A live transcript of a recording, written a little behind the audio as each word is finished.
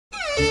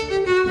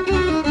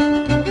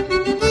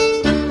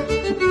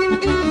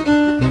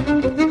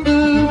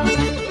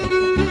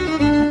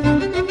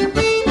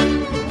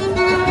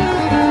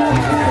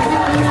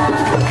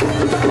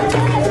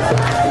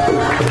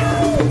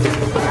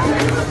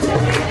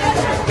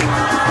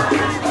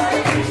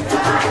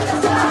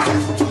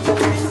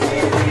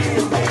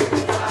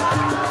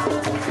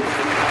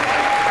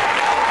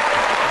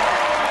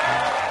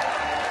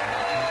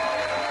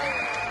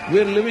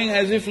we're living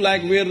as if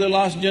like we're the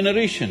last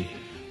generation.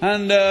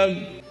 And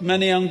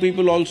many young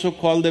people also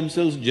call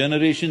themselves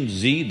Generation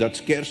Z, that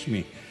scares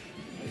me.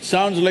 It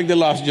sounds like the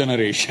last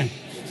generation.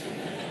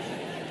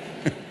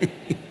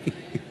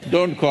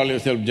 Don't call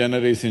yourself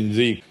Generation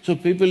Z. So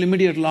people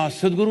immediately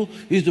ask, Sadhguru,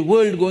 is the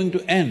world going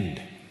to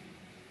end?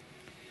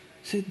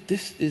 See,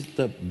 this is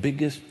the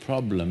biggest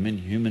problem in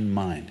human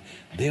mind.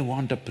 They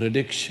want a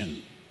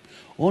prediction.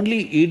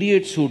 Only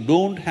idiots who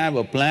don't have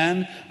a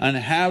plan and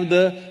have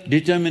the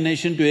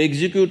determination to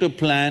execute a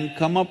plan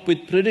come up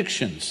with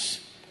predictions.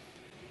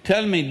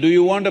 Tell me, do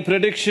you want a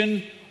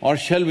prediction or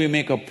shall we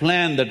make a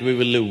plan that we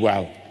will live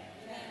well?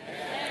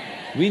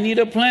 We need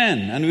a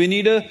plan and we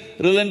need a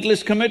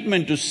relentless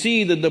commitment to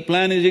see that the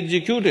plan is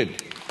executed.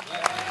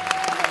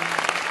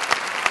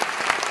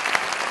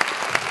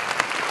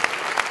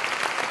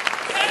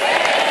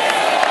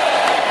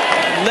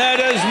 Let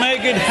us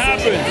make it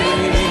happen.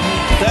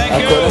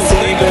 Thank you.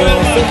 Thank you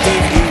very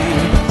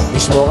much.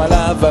 נשמור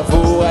עליו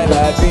עבור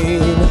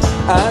הילדים,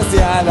 אז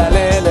יאללה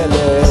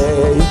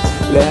לללי,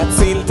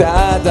 להציל את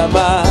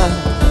האדמה,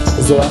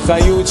 זו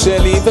החיות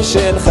שלי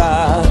ושלך,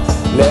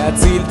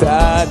 להציל את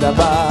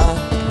האדמה,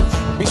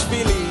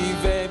 בשבילי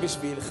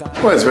ובשבילך.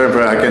 Well, it's very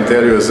important. I can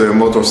tell you as a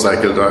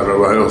motorcycle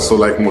driver, I also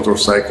like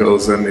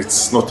motorcycles and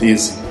it's not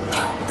easy.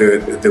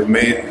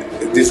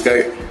 This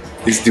guy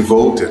is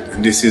devoted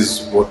and this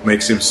is what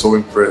makes him so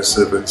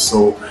impressive and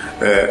so,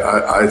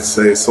 I'd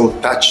say, so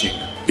touching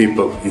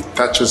people. He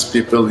touches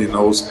people, he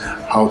knows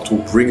how to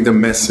bring the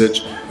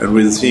message, and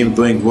with him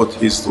doing what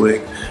he's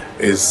doing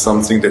is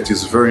something that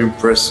is very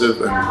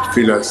impressive and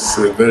feel us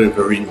very,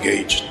 very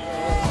engaged.